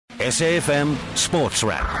SAFM Sports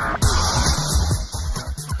Wrap.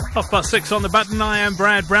 6:30 on the button. I am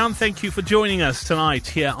Brad Brown. Thank you for joining us tonight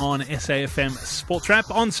here on SAFM Sports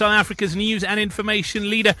Wrap on South Africa's news and information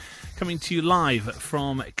leader, coming to you live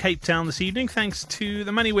from Cape Town this evening. Thanks to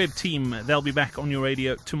the MoneyWeb team. They'll be back on your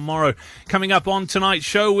radio tomorrow. Coming up on tonight's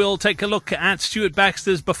show, we'll take a look at Stuart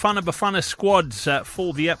Baxter's Bafana squads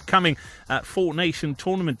for the upcoming Four Nation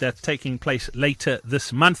tournament that's taking place later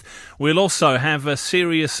this month. We'll also have a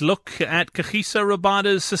serious look at Kagiso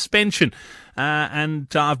Rabada's suspension.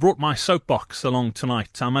 And I've brought my soapbox along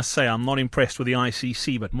tonight. I must say I'm not impressed with the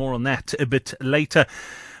ICC, but more on that a bit later.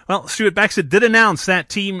 Well, Stuart Baxter did announce that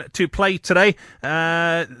team to play today.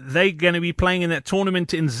 They're going to be playing in that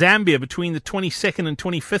tournament in Zambia between the 22nd and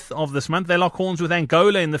 25th of this month. They lock horns with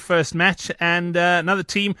Angola in the first match, and another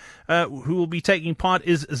team who will be taking part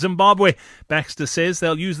is Zimbabwe. Baxter says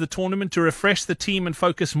they'll use the tournament to refresh the team and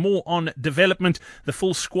focus more on development. The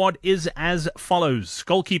full squad is as follows.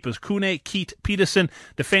 Goalkeepers, Kune, Keat, Peterson.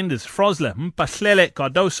 Defenders, Frosler, Mpahlele,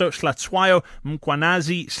 Cardoso, Slatswayo,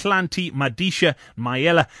 Mkwanazi, Slanti, Madisha,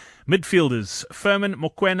 Mayela. Midfielders, Furman,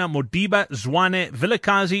 Mokwena, Modiba, Zwane,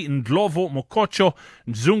 Vilakazi, Ndlovu, Mokocho,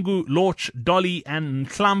 Nzungu, Lorch, Dolly, and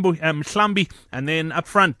Mhlambi. And then up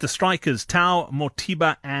front, the strikers, Tau,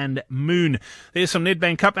 Motiba, and Moon. There's some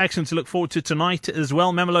Nedbank Cup action to look forward to tonight as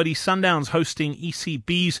well. Mamelodi Sundowns hosting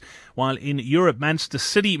ECBs, while in Europe, Manchester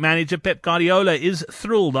City manager Pep Guardiola is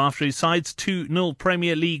thrilled after his side's 2-0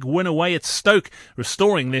 Premier League win away at Stoke,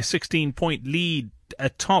 restoring their 16-point lead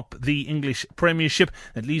atop the English Premiership.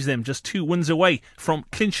 That leaves them just 2 wins away from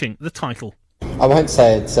clinching the title. I won't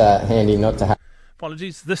say it's handy not to have...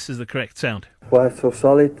 Apologies, this is the correct sound. Well, so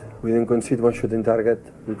solid. We didn't concede one shooting target.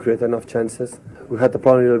 We created enough chances. We had the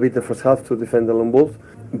problem a little bit the first half to defend the long balls,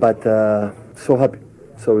 but so happy.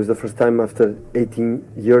 So it's the first time after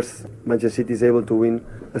 18 years Manchester City is able to win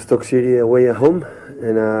a Stoke City away at home,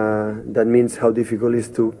 and that means how difficult it is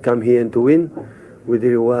to come here and to win. We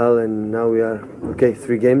did it well, and now we are,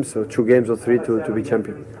 3 games, or 2 games or 3 to be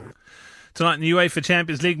champion. Tonight in the UEFA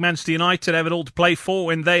Champions League, Manchester United have it all to play for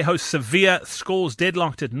when they host Sevilla. Scores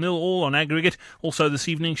deadlocked at 0-0 on aggregate. Also this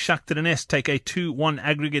evening, Shakhtar Donetsk take a 2-1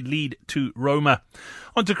 aggregate lead to Roma.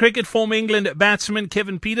 On to cricket, former England batsman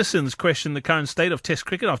Kevin Pietersen's questioned the current state of Test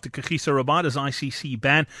cricket after Kagiso Rabada's ICC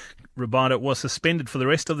ban. Rabada was suspended for the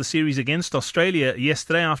rest of the series against Australia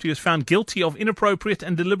yesterday after he was found guilty of inappropriate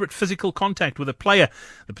and deliberate physical contact with a player.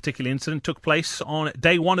 The particular incident took place on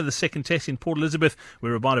day 1 of the second Test in Port Elizabeth,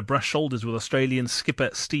 where Rabada brushed shoulders with Australian skipper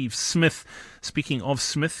Steve Smith. Speaking of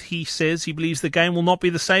Smith, he says he believes the game will not be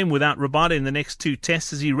the same without Rabada in the next 2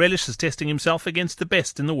 Tests, as he relishes testing himself against the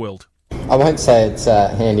best in the world. I won't say it's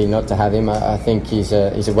handy not to have him. I think he's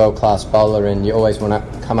a world-class bowler, and you always want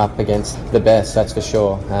to come up against the best, that's for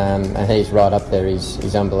sure. And he's right up there.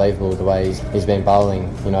 He's unbelievable the way he's been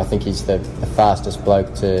bowling. You know, I think he's the fastest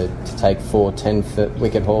bloke to take 4 10-foot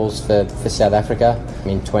wicket hauls for South Africa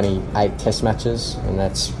in 28 Test matches, and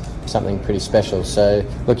that's something pretty special. So,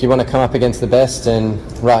 look, you want to come up against the best, and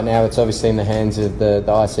right now it's obviously in the hands of the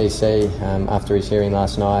ICC after his hearing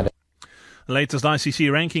last night. The latest ICC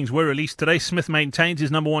rankings were released today. Smith maintains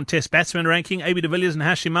his number 1 Test batsman ranking. AB de Villiers and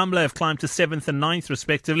Hashim Amla have climbed to 7th and 9th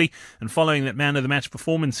respectively. And following that man of the match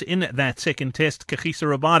performance in that second Test,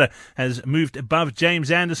 Kagiso Rabada has moved above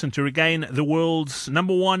James Anderson to regain the world's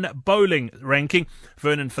number 1 bowling ranking.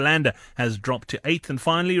 Vernon Philander has dropped to 8th. And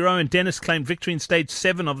finally, Rowan Dennis claimed victory in stage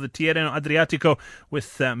 7 of the Tirreno Adriatico,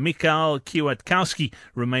 with Mikhail Kwiatkowski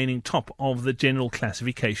remaining top of the general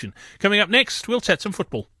classification. Coming up next, we'll chat some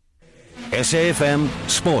football. SAFM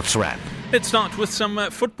Sports Wrap. Let's start with some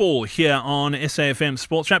football here on SAFM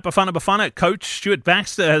Sports Wrap. Bafana coach Stuart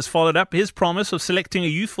Baxter has followed up his promise of selecting a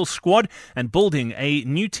youthful squad and building a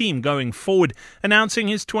new team going forward, announcing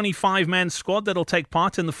his 25-man squad that'll take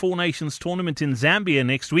part in the Four Nations tournament in Zambia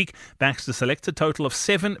next week. Baxter selected a total of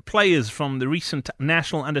 7 players from the recent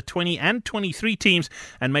national under-20 and 23 teams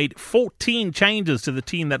and made 14 changes to the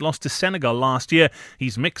team that lost to Senegal last year.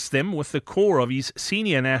 He's mixed them with the core of his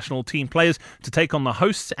senior national team players to take on the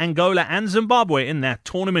hosts Angola and Zimbabwe in that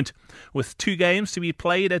tournament. With 2 games to be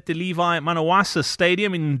played at the Levi Manawasa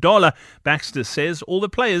Stadium in Ndola, Baxter says all the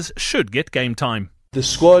players should get game time. The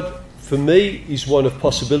squad, for me, is one of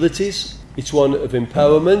possibilities. It's one of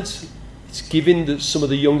empowerment. It's giving some of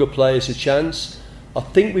the younger players a chance. I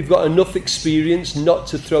think we've got enough experience not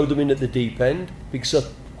to throw them in at the deep end, because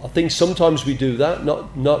I think sometimes we do that,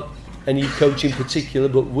 not any coach in particular,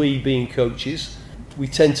 but we being coaches. We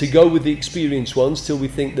tend to go with the experienced ones till we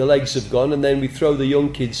think the legs have gone, and then we throw the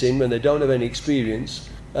young kids in when they don't have any experience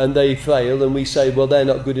and they fail, and we say, well, they're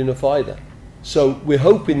not good enough either. So we're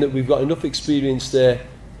hoping that we've got enough experience there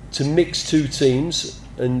to mix two teams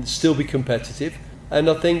and still be competitive. And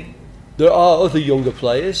I think there are other younger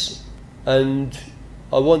players, and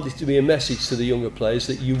I want it to be a message to the younger players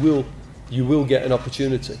that you will get an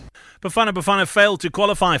opportunity. Bafana failed to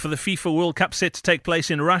qualify for the FIFA World Cup set to take place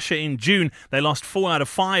in Russia in June. They lost 4 out of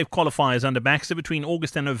 5 qualifiers under Baxter between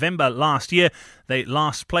August and November last year. They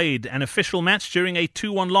last played an official match during a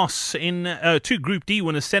 2-1 loss to Group D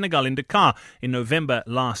winners Senegal in Dakar in November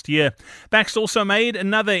last year. Baxter also made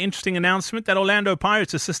another interesting announcement that Orlando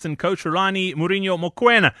Pirates assistant coach Rani Mourinho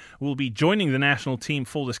Mokoena will be joining the national team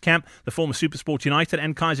for this camp. The former SuperSport United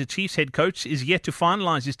and Kaizer Chiefs head coach is yet to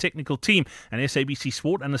finalise his technical team, and SABC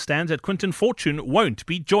Sport understands that Quinton Fortune won't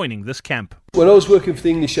be joining this camp. When I was working for the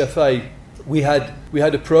English FA, we had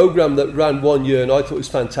a programme that ran 1 year, and I thought it was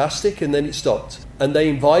fantastic, and then it stopped. And they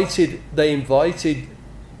invited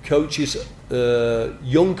coaches,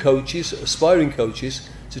 young coaches, aspiring coaches,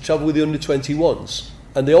 to travel with the under-21s.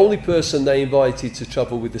 And the only person they invited to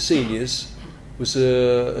travel with the seniors was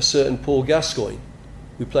a certain Paul Gascoigne,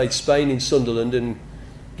 who played Spain in Sunderland, and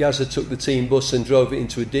Gazza took the team bus and drove it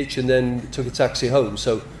into a ditch and then took a taxi home.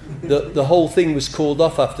 So the whole thing was called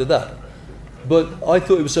off after that. But I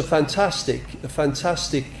thought it was a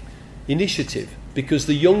fantastic initiative, because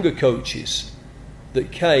the younger coaches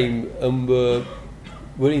that came and were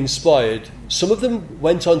inspired, some of them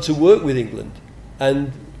went on to work with England.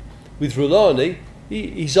 And with Rulani,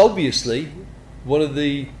 he's obviously one of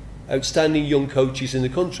the outstanding young coaches in the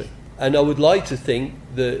country. And I would like to think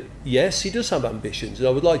that, yes, he does have ambitions, and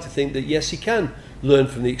I would like to think that, yes, he can learn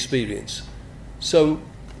from the experience. So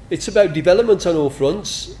it's about development on all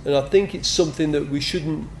fronts, and I think it's something that we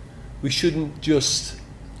shouldn't just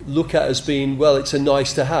look at as being, well, it's a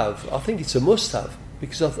nice to have. I think it's a must have,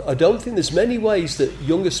 because I don't think there's many ways that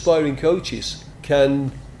young aspiring coaches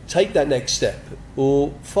can take that next step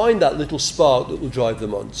or find that little spark that will drive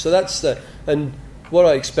them on. So that's and what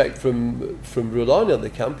I expect from Rulani on the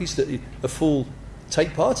camp is that a full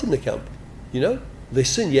take part in the camp.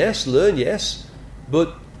 Listen, yes, learn, yes,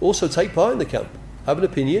 but also take part in the camp. Have an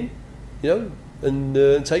opinion,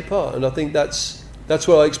 and take part. And I think that's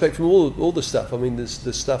what I expect from all the staff. I mean, the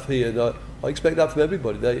staff here, and I expect that from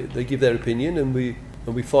everybody. They give their opinion, and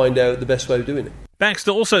we find out the best way of doing it.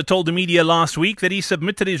 Baxter also told the media last week that he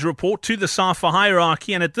submitted his report to the SAFA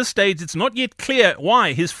hierarchy, and at this stage it's not yet clear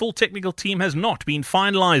why his full technical team has not been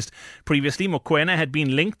finalised. Previously, Mokoena had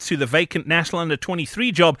been linked to the vacant national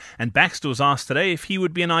under-23 job, and Baxter was asked today if he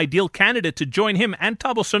would be an ideal candidate to join him and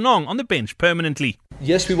Thabo Sonong on the bench permanently.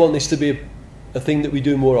 Yes, we want this to be a thing that we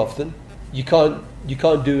do more often. You can't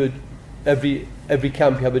do it every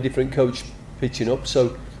camp. You have a different coach pitching up,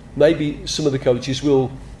 so maybe some of the coaches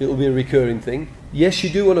it'll be a recurring thing. Yes, you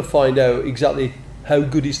do want to find out exactly how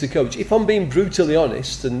good is the coach. If I'm being brutally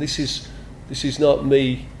honest, and this is not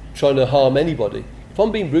me trying to harm anybody, if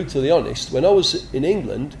I'm being brutally honest, when I was in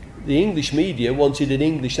England, the English media wanted an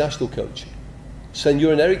English national coach.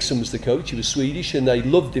 Sven-Göran Eriksson was the coach. He was Swedish, and they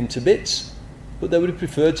loved him to bits, but they would have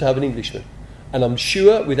preferred to have an Englishman. And I'm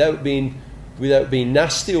sure, without being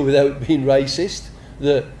nasty or without being racist,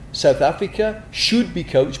 that South Africa should be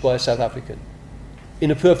coached by a South African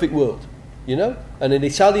in a perfect world. And an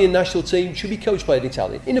Italian national team should be coached by an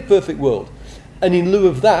Italian in a perfect world. And in lieu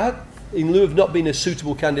of that, in lieu of not being a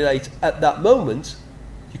suitable candidate at that moment,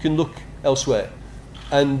 you can look elsewhere.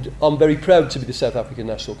 And I'm very proud to be the South African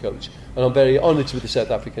national coach, and I'm very honoured to be the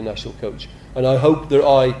South African national coach. And I hope that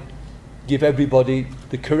I give everybody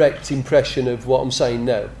the correct impression of what I'm saying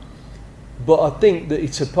now. But I think that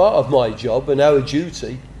it's a part of my job and our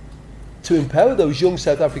duty to empower those young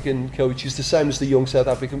South African coaches the same as the young South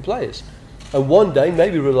African players. And one day,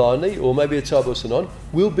 maybe Rulani or maybe a Thabo Sonong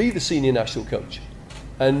will be the senior national coach.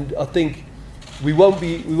 And I think we won't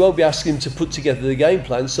be asking him to put together the game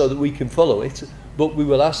plan so that we can follow it, but we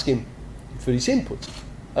will ask him for his input.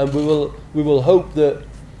 And we will hope that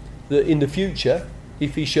in the future,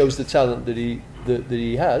 if he shows the talent that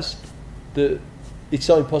he has, that it's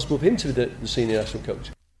not impossible for him to be the senior national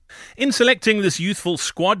coach. In selecting this youthful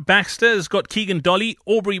squad, Baxter has got Keegan Dolly,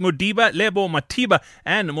 Aubrey Modiba, Lebo Matiba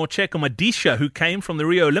and Mocheko Madisha, who came from the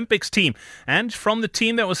Rio Olympics team. And from the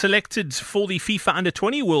team that was selected for the FIFA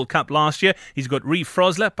Under-20 World Cup last year, he's got Reeve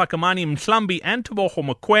Frosler, Pakamani Mhlambi and Teboho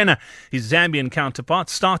Mokoena. His Zambian counterpart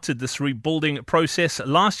started this rebuilding process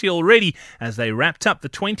last year already as they wrapped up the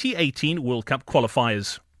 2018 World Cup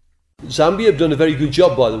qualifiers. Zambia have done a very good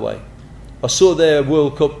job, by the way. I saw their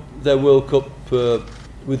World Cup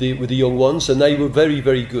with the young ones, and they were very,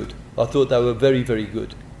 very good. I thought they were very, very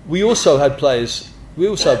good. We also had players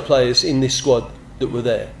in this squad that were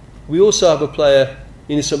there. We also have a player,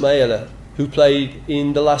 Innocent Mayela, who played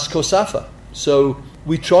in the last COSAFA. So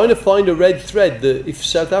we're trying to find a red thread that if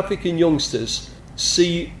South African youngsters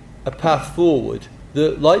see a path forward,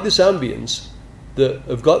 that like the Zambians that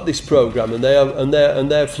have got this programme and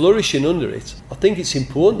they're flourishing under it, I think it's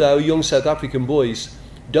important that our young South African boys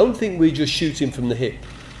don't think we're just shooting from the hip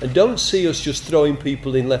and don't see us just throwing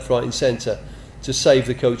people in left, right and centre to save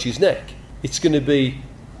the coach's neck. It's going to be,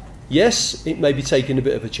 yes, it may be taking a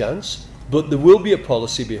bit of a chance, but there will be a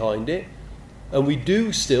policy behind it, and we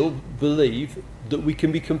do still believe that we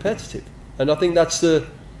can be competitive. And I think that's the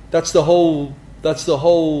whole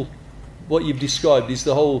what you've described is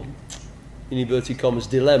the whole, in inverted commas,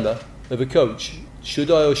 dilemma of a coach. Should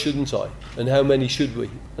I or shouldn't I? And how many should we?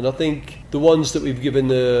 And I think the ones that we've given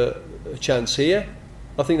a chance here,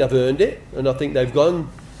 I think they've earned it, and I think they've gone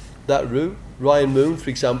that route. Ryan Moon, for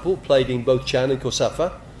example, played in both Chan and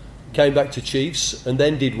Kosafa, came back to Chiefs and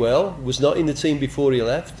then did well, was not in the team before he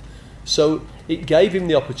left. So it gave him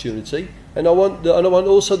the opportunity, and I want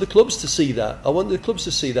also the clubs to see that. I want the clubs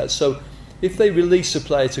to see that. So if they release a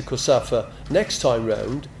player to Kosafa next time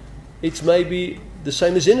round, it's maybe the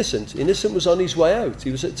same as Innocent. Innocent was on his way out.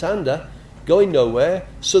 He was at Tanda, going nowhere,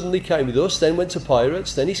 suddenly came with us, then went to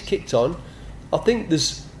Pirates, then he's kicked on. I think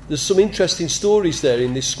there's some interesting stories there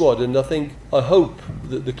in this squad, and I hope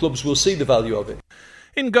that the clubs will see the value of it.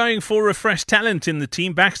 In going for refreshed talent in the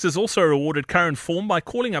team, Baxter's also rewarded current form by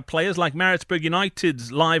calling up players like Maritzburg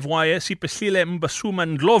United's live wire Sipisile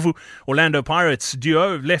Mbasuma Ndlovu, Orlando Pirates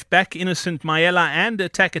duo of left-back Innocent Mayela and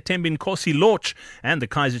attacker Tembin Nkosi Lorch, and the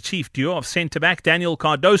Kaizer Chief duo of centre-back Daniel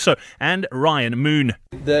Cardoso and Ryan Moon.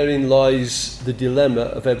 Therein lies the dilemma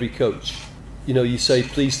of every coach. You know, you say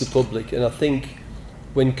please the public, and I think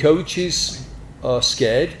when coaches are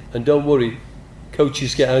scared, and don't worry,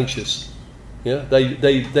 coaches get anxious. Yeah,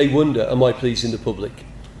 they wonder, am I pleasing the public?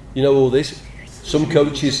 You know all this. Some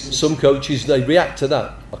coaches they react to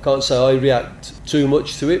that. I can't say I react too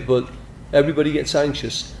much to it, but everybody gets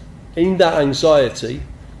anxious. In that anxiety,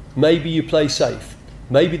 maybe you play safe.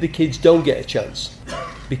 Maybe the kids don't get a chance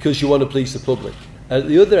because you want to please the public. At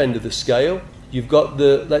the other end of the scale, you've got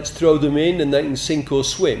the let's throw them in and they can sink or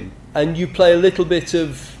swim, and you play a little bit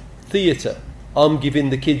of theatre. I'm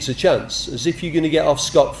giving the kids a chance, as if you're going to get off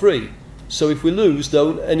scot-free. So if we lose,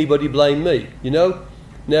 don't anybody blame me, you know?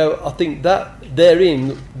 Now, I think that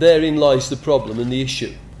therein lies the problem and the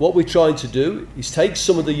issue. What we're trying to do is take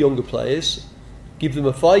some of the younger players, give them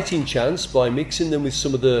a fighting chance by mixing them with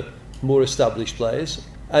some of the more established players,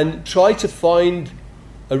 and try to find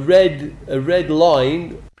a red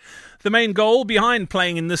line. The main goal behind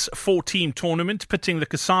playing in this 4-team tournament, pitting the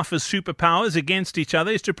COSAFA's superpowers against each other,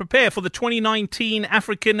 is to prepare for the 2019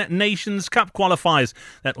 African Nations Cup qualifiers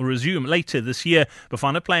that will resume later this year.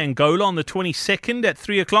 Bafana play Angola on the 22nd at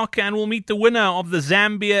 3 o'clock and will meet the winner of the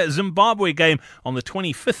Zambia-Zimbabwe game on the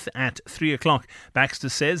 25th at 3 o'clock. Baxter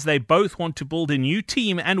says they both want to build a new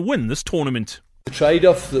team and win this tournament. The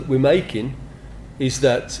trade-off that we're making is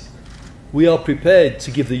that we are prepared to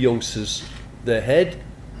give the youngsters their head.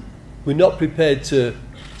 We're not prepared to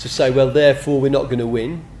say, well, therefore we're not going to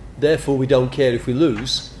win, therefore we don't care if we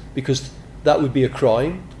lose, because that would be a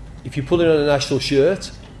crime. If you put it on a national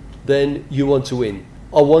shirt, then you want to win.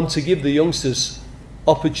 I want to give the youngsters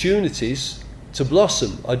opportunities to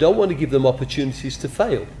blossom. I don't want to give them opportunities to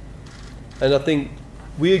fail. And I think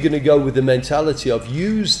we're going to go with the mentality of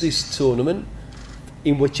use this tournament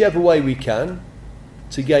in whichever way we can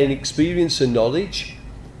to gain experience and knowledge.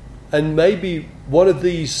 And maybe one of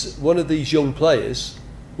these young players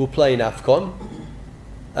will play in AFCON,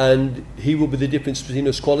 and he will be the difference between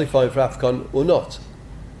us qualifying for AFCON or not.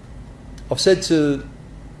 I've said to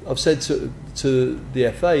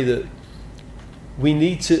the FA that we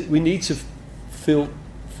need to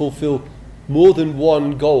fulfil more than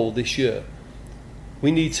one goal this year.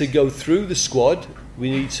 We need to go through the squad. We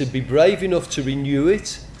need to be brave enough to renew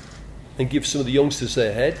it and give some of the youngsters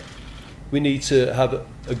their head. We need to have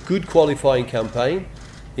a good qualifying campaign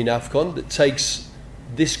in AFCON that takes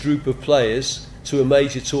this group of players to a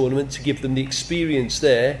major tournament to give them the experience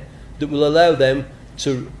there that will allow them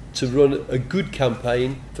to run a good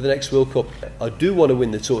campaign for the next World Cup. I do want to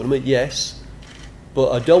win the tournament, yes,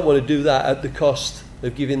 but I don't want to do that at the cost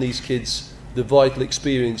of giving these kids the vital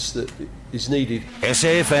experience that is needed.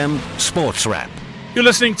 SAFM Sports Wrap. You're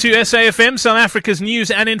listening to SAFM, South Africa's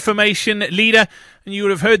news and information leader. And you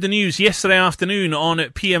would have heard the news yesterday afternoon on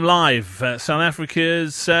PM Live. South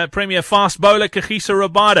Africa's premier fast bowler, Kagiso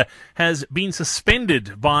Rabada, has been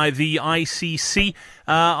suspended by the ICC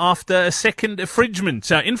after a second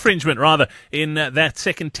infringement, in that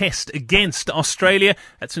second test against Australia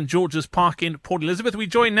at St George's Park in Port Elizabeth. We're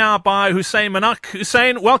joined now by Hussein Manak.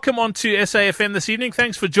 Hussein, welcome on to SAFM this evening.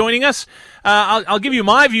 Thanks for joining us. I'll give you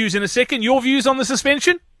my views in a second. Your views on the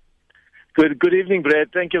suspension? Good evening,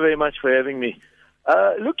 Brad. Thank you very much for having me.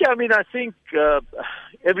 Look, I mean, I think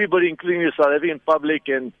everybody, including the South African public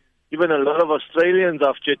and even a lot of Australians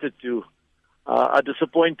I've chatted to, are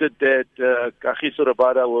disappointed that Kagiso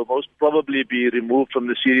Rabada will most probably be removed from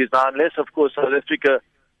the series now, unless, of course, South Africa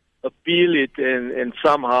appeal it and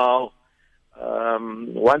somehow,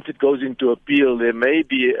 once it goes into appeal, there may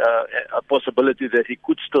be a possibility that he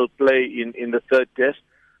could still play in the third test.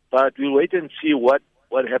 But we'll wait and see what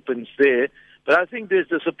happens there. But I think there's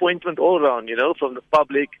disappointment all around, from the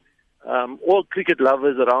public. All cricket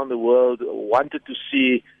lovers around the world wanted to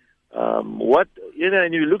see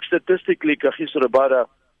and you look statistically, Kagiso Rabada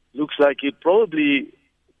looks like he's probably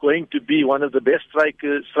going to be one of the best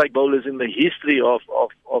strike bowlers in the history of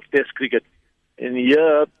Test cricket. And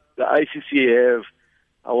here, the ICC have,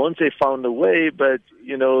 I won't say found a way, but,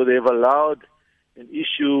 they've allowed an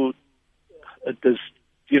issue, this,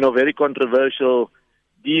 very controversial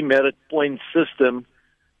demerit point system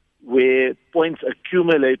where points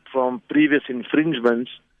accumulate from previous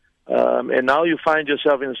infringements, and now you find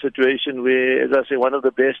yourself in a situation where, as I say, one of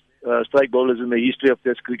the best strike bowlers in the history of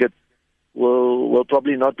Test cricket will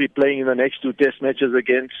probably not be playing in the next two Test matches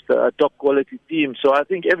against a top quality team. So I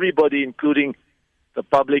think everybody, including the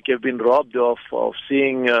public, have been robbed of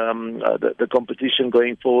seeing the competition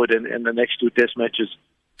going forward and the next two Test matches.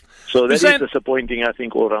 So that is disappointing, I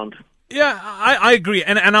think, all around. Yeah, I agree.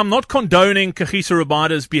 And I'm not condoning Kagiso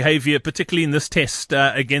Rabada's behaviour, particularly in this test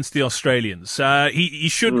against the Australians. He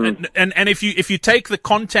should, and if you take the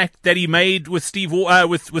contact that he made with Steve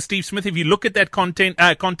Smith, if you look at that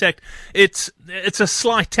contact, it's a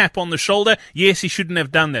slight tap on the shoulder. Yes, he shouldn't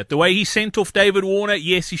have done that. The way he sent off David Warner,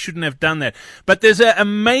 yes, he shouldn't have done that. But there's a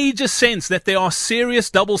major sense that there are serious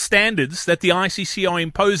double standards that the ICC are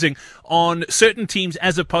imposing on certain teams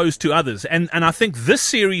as opposed to others. And I think this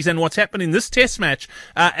series and what's happened in this test match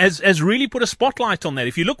has really put a spotlight on that.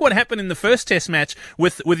 If you look what happened in the first test match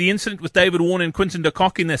with the incident with David Warner and Quinton de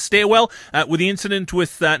Kock in the stairwell, with the incident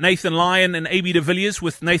with Nathan Lyon and AB de Villiers,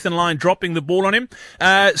 with Nathan Lyon dropping the ball on him,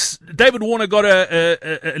 David Warner got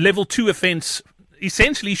a level 2 offence.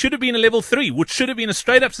 Essentially, should have been a level 3, which should have been a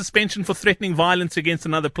straight-up suspension for threatening violence against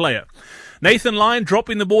another player. Nathan Lyon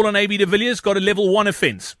dropping the ball on AB de Villiers got a level 1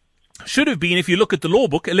 offence. Should have been, if you look at the law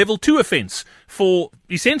book, a level 2 offence for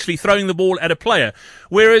essentially throwing the ball at a player.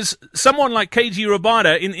 Whereas someone like KG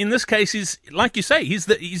Rabada, in this case, is, like you say, he's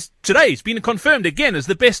been confirmed again as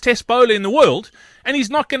the best test bowler in the world, and he's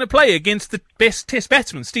not going to play against the best test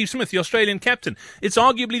batsman, Steve Smith, the Australian captain. It's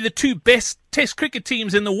arguably the two best test cricket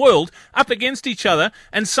teams in the world up against each other,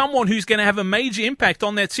 and someone who's going to have a major impact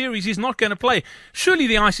on that series is not going to play. Surely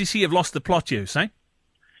the ICC have lost the plot here, Hussein?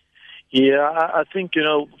 Yeah, I think,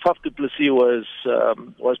 Faf du Plessis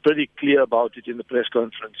was pretty clear about it in the press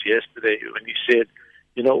conference yesterday when he said,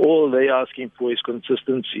 all they're asking for is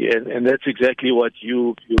consistency. And that's exactly what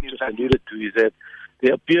you just alluded to, is that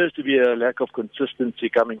there appears to be a lack of consistency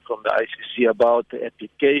coming from the ICC about the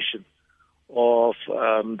application of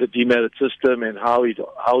the demerit system and how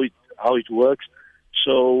it works.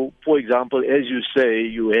 So, for example, as you say,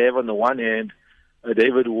 you have on the one hand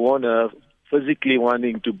David Warner physically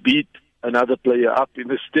wanting to beat another player up in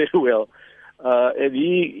the stairwell, and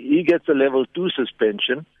he gets a level 2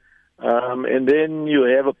 suspension, and then you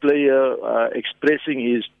have a player expressing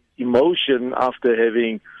his emotion after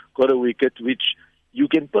having got a wicket, which you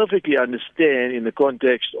can perfectly understand in the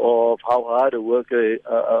context of how hard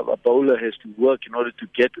a bowler has to work in order to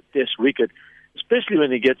get a test wicket, especially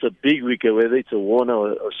when he gets a big wicket, whether it's a Warner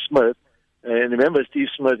or a Smith. And remember, Steve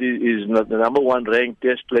Smith is the number 1 ranked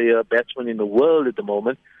test batsman in the world at the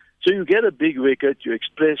moment. So you get a big wicket, you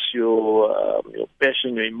express your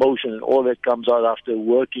passion, your emotion, and all that comes out after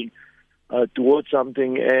working towards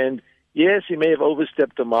something. And yes, he may have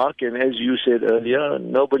overstepped the mark, and as you said earlier,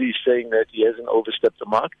 nobody's saying that he hasn't overstepped the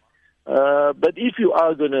mark. But if you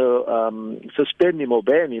are going to suspend him or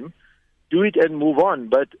ban him, do it and move on.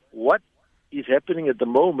 But what is happening at the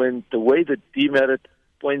moment, the way the demerit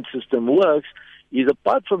point system works, is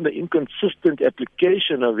apart from the inconsistent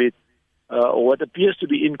application of it, or what appears to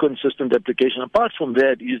be inconsistent application, apart from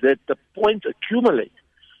that, is that the points accumulate.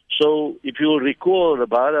 So if you will recall,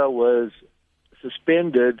 Rabada was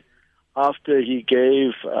suspended after he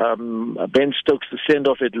gave Ben Stokes the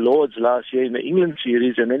send-off at Lord's last year in the England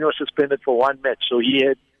series, and then he was suspended for one match. So he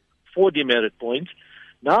had 4 demerit points.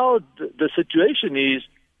 Now the situation is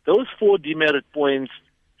those 4 demerit points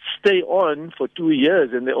stay on for 2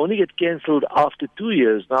 years, and they only get cancelled after 2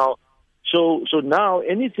 years. Now, so now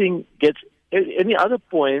any other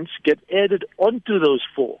points get added onto those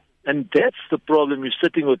 4, and that's the problem you're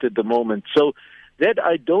sitting with at the moment. So that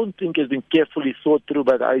I don't think has been carefully thought through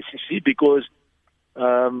by the ICC, because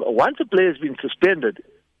once a player has been suspended,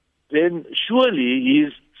 then surely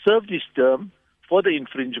he's served his term for the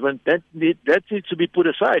infringement. That needs to be put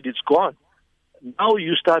aside. It's gone. Now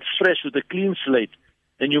you start fresh with a clean slate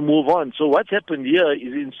and you move on. So what's happened here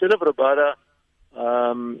is, instead of Rabada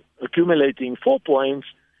accumulating 4 points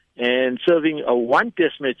and serving a 1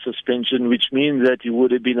 test match suspension, which means that he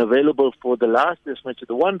would have been available for the last test match of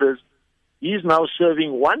the Wanderers, he's now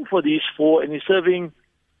serving 1 for these 4, and he's serving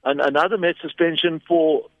another match suspension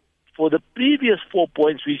for the previous 4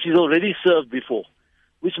 points, which he's already served before.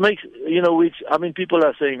 Which makes, people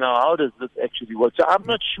are saying now, how does this actually work? So I'm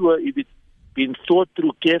not sure if it's been thought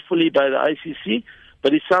through carefully by the ICC,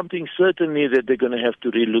 but it's something certainly that they're going to have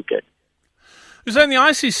to relook at. So the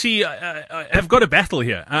ICC have got a battle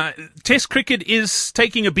here. Test cricket is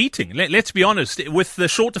taking a beating. Let's be honest. With the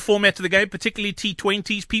shorter format of the game, particularly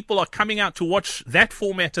T20s, people are coming out to watch that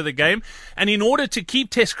format of the game. And in order to keep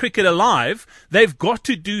Test cricket alive, they've got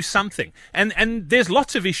to do something. And there's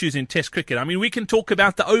lots of issues in Test cricket. I mean, we can talk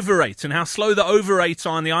about the over rates and how slow the over rates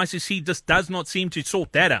are, and the ICC just does not seem to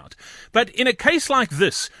sort that out. But in a case like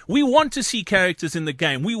this, we want to see characters in the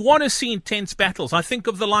game. We want to see intense battles. I think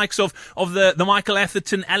of the likes of the Michael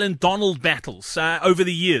Atherton, Alan Donald battles over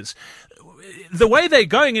the years. The way they're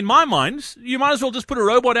going, in my mind, you might as well just put a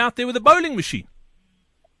robot out there with a bowling machine.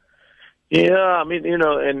 Yeah, I mean,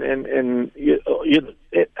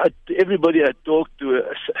 everybody I talked to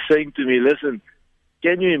saying to me, listen,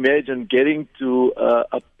 can you imagine getting to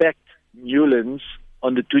a packed Newlands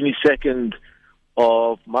on the 22nd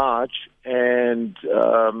of March, and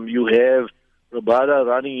you have Rabada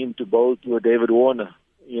running into bowl to a David Warner,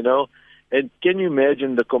 And can you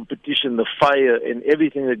imagine the competition, the fire, and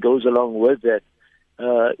everything that goes along with that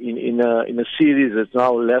in a series that's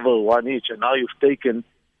now level 1 each, and now you've taken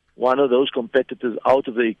one of those competitors out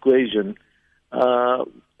of the equation, for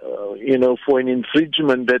an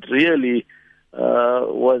infringement that really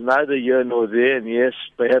was neither here nor there. And yes,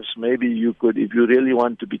 perhaps maybe you could, if you really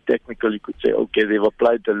want to be technical, you could say, okay, they've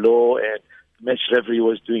applied the law and the match referee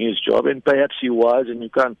was doing his job, and perhaps he was, and you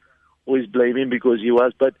can't always blame him because he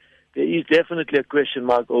was, but there is definitely a question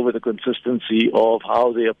mark over the consistency of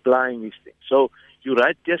how they're applying these things. So you're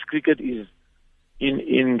right, Test cricket is,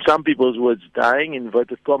 in some people's words, dying, in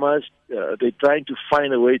inverted commas. They're trying to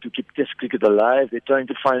find a way to keep Test cricket alive. They're trying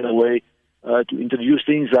to find a way to introduce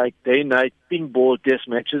things like day-night ping ball Test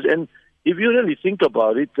matches. And if you really think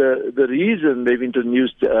about it, the reason they've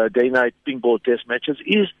introduced day-night ping ball Test matches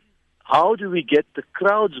is, how do we get the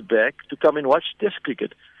crowds back to come and watch Test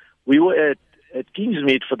cricket? We were at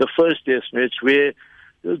Kingsmead for the first Test match, where it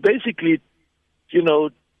was basically,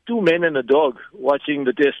 2 men and a dog watching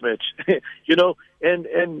the Test match,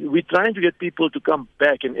 and we're trying to get people to come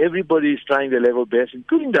back, and everybody is trying their level best,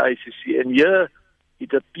 including the ICC. And here,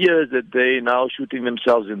 it appears that they're now shooting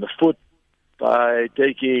themselves in the foot by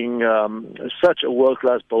taking such a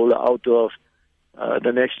world-class bowler out of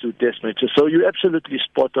the next 2 Test matches. So you're absolutely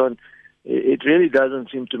spot on. It really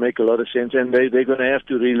doesn't seem to make a lot of sense, and they're going to have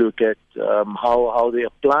to relook at how they're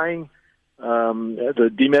applying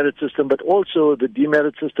the demerit system, but also the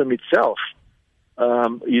demerit system itself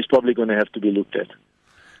is probably going to have to be looked at.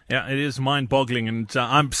 Yeah, it is mind-boggling, and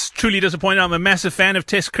I'm truly disappointed. I'm a massive fan of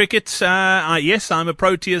Test cricket. Yes, I'm a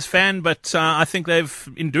Proteas fan, but I think they've,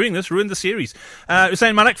 in doing this, ruined the series.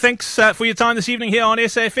 Hussain Malik, thanks for your time this evening here on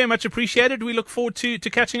SAFM. Much appreciated. We look forward to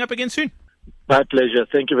catching up again soon. My pleasure.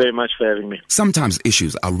 Thank you very much for having me. Sometimes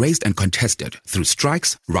issues are raised and contested through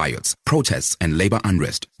strikes, riots, protests, and labor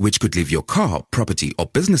unrest, which could leave your car, property, or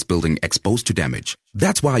business building exposed to damage.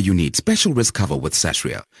 That's why you need special risk cover with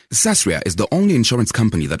Sasria. Sasria is the only insurance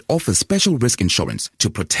company that offers special risk insurance to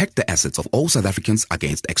protect the assets of all South Africans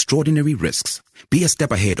against extraordinary risks. Be a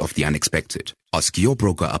step ahead of the unexpected. Ask your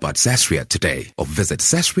broker about Sasria today, or visit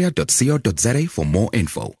sasria.co.za for more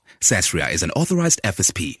info. Sasria is an authorized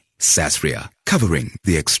FSP. Sasria, covering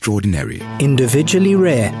the extraordinary. Individually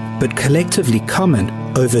rare, but collectively common,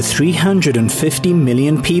 over 350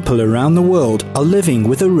 million people around the world are living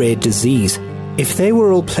with a rare disease. If they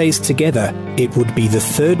were all placed together, it would be the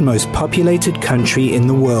 3rd most populated country in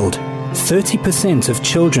the world. 30% of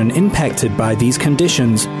children impacted by these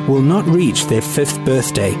conditions will not reach their 5th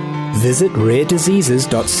birthday. Visit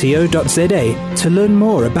rarediseases.co.za to learn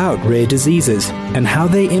more about rare diseases and how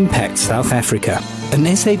they impact South Africa. An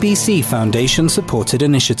SABC Foundation-supported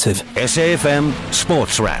initiative. SAFM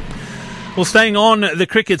Sports Wrap. Well, staying on the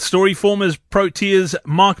cricket story, former Proteas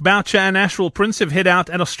Mark Boucher and Ashwell Prince have hit out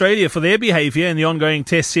at Australia for their behaviour in the ongoing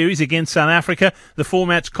Test series against South Africa. The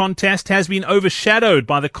four-match contest has been overshadowed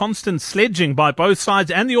by the constant sledging by both sides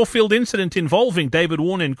and the off-field incident involving David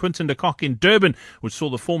Warner and Quinton de Kock in Durban, which saw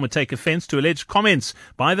the former take offence to alleged comments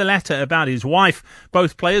by the latter about his wife.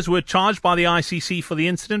 Both players were charged by the ICC for the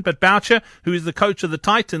incident, but Boucher, who is the coach of the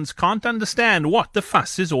Titans, can't understand what the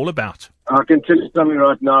fuss is all about. I can tell you something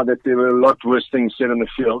right now, that there were a lot worse things said on the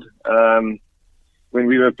field when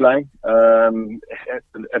we were playing,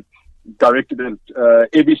 directed at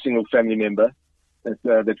every single family member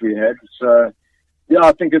that we had. So, yeah,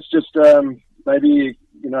 I think it's just maybe,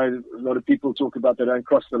 a lot of people talk about they don't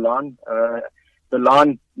cross the line. The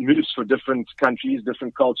line moves for different countries,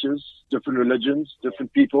 different cultures, different religions,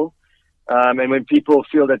 different people. And when people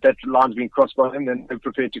feel that line's been crossed by them, then they're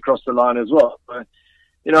prepared to cross the line as well.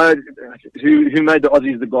 Who made the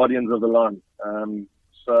Aussies the guardians of the line?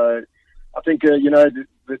 So I think,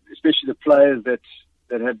 especially the players that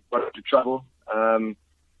have got into trouble,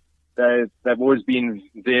 they've always been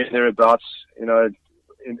thereabouts,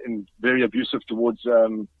 in very abusive towards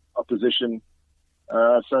opposition.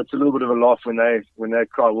 So it's a little bit of a laugh when they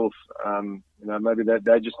cry wolf. Maybe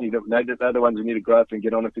they just they're the ones who need to grow up and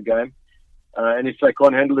get on with the game. And if they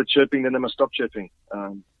can't handle the chirping, then they must stop chirping.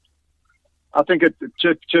 I think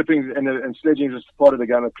chirping and sledging is just part of the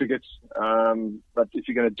game of cricket. But if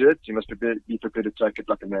you're going to do it, you must be prepared to take it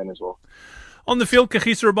like a man as well. On the field,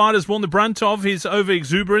 Kagiso Rabada has borne the brunt of his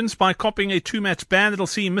over-exuberance by copping a two-match ban that'll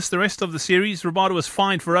see him miss the rest of the series. Rabada was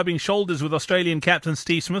fined for rubbing shoulders with Australian captain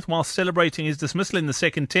Steve Smith while celebrating his dismissal in the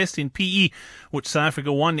second test in PE, which South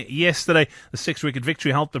Africa won yesterday. The 6-wicket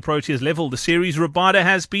victory helped the Proteas level the series. Rabada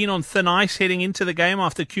has been on thin ice heading into the game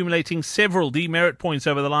after accumulating several demerit points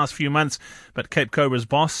over the last few months. But Cape Cobra's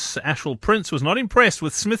boss, Ashwell Prince, was not impressed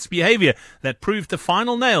with Smith's behaviour that proved the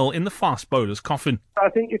final nail in the fast bowler's coffin. I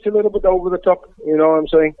think it's a little bit over the top, you know what I'm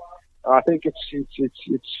saying? I think it's Steve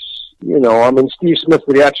Smith's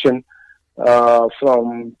reaction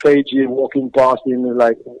from KG walking past him,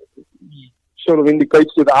 sort of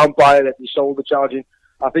indicates to the umpire that he's shoulder charging.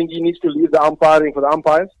 I think he needs to leave the umpiring for the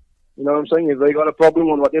umpires. You know what I'm saying? If they got a problem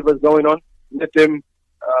on whatever's going on, let them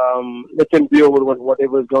deal with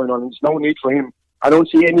whatever's going on. There's no need for him. I don't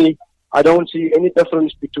see any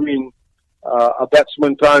difference between a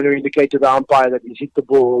batsman trying to indicate to the umpire that he's hit the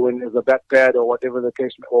ball when there's a bat pad or whatever the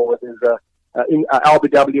case, or there's an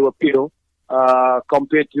LBW appeal,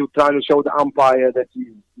 compared to trying to show the umpire that he's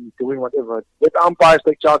doing whatever. Let the umpires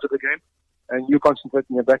take charge of the game, and you concentrate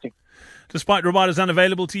on your batting. Despite Rabada's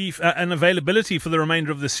unavailability for the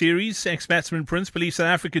remainder of the series, ex-batsman Prince believes South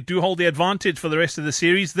Africa do hold the advantage for the rest of the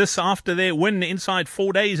series. This after their win inside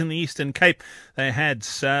 4 days in the Eastern Cape. They had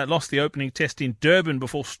lost the opening test in Durban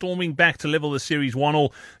before storming back to level the series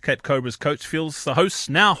 1-1. Cape Cobra's coach feels the hosts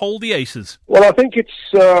now hold the aces. Well, I think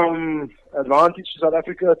it's advantage to South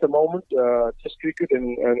Africa at the moment. Test cricket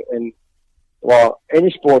and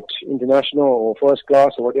any sport, international or first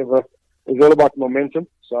class or whatever, it's all about momentum.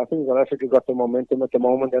 So I think South Africa got the momentum at the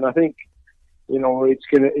moment, and I think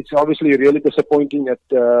it's obviously really disappointing that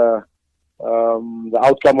the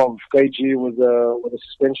outcome of KG with the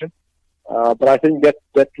suspension. But I think that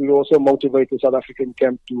will also motivate the South African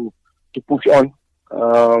camp to push on,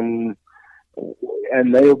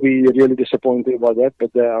 and they'll be really disappointed about that.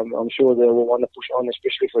 But I'm sure they will want to push on,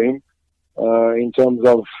 especially for him, in terms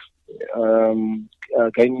of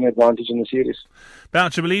gaining advantage in the series.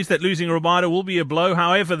 Boucher believes that losing Rabada will be a blow.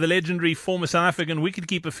 However, the legendary former South African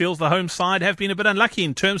wicketkeeper feels the home side have been a bit unlucky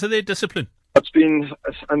in terms of their discipline. It's been,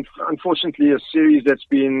 unfortunately, a series that's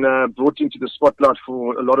been brought into the spotlight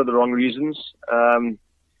for a lot of the wrong reasons. I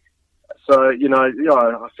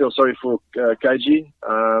feel sorry for KG.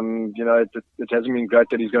 It hasn't been great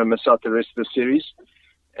that he's going to miss out the rest of the series.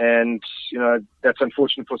 And, that's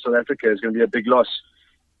unfortunate for South Africa. It's going to be a big loss.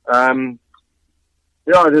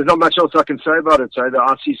 There's not much else I can say about it. So the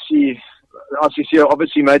RCC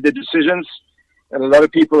obviously made their decisions, and a lot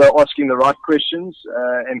of people are asking the right questions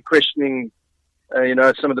and questioning,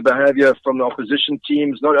 some of the behaviour from the opposition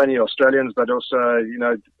teams, not only Australians, but also,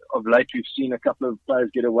 of late we've seen a couple of players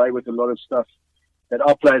get away with a lot of stuff that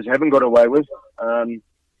our players haven't got away with. And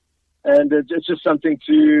it's just something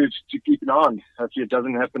to keep an eye on. Hopefully it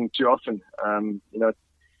doesn't happen too often.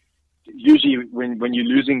 Usually when you're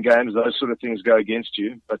losing games, those sort of things go against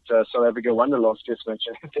you. But South Africa won the last test match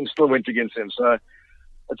and things still went against them. So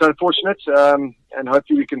it's unfortunate, and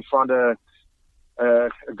hopefully we can find a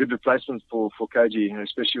good replacement for KG,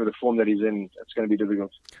 especially with the form that he's in. It's going to be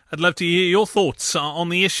difficult. I'd love to hear your thoughts on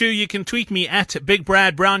the issue. You can tweet me at Big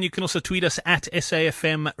Brad Brown. You can also tweet us at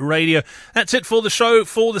SAFM Radio. That's it for the show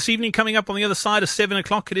for this evening. Coming up on the other side of 7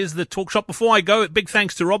 o'clock, it is the Talk Shop. Before I go, big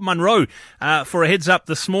thanks to Rob Munro for a heads up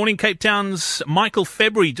this morning. Cape Town's Michael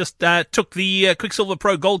February just took the Quicksilver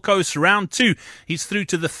Pro Gold Coast round 2. He's through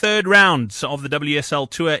to the third round of the WSL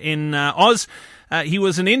Tour in Oz. He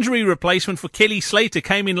was an injury replacement for Kelly Slater,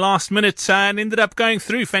 came in last minute and ended up going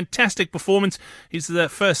through. Fantastic performance. He's the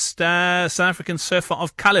first South African surfer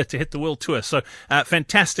of colour to hit the World Tour. So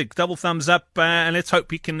fantastic. Double thumbs up, and let's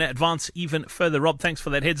hope he can advance even further. Rob, thanks for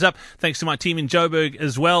that heads up. Thanks to my team in Joburg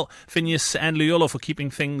as well, Phineas and Luyolo, for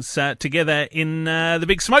keeping things together in the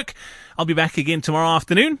Big Smoke. I'll be back again tomorrow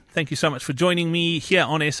afternoon. Thank you so much for joining me here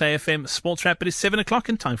on SAFM Sports Wrap. It is 7 o'clock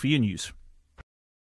and time for your news.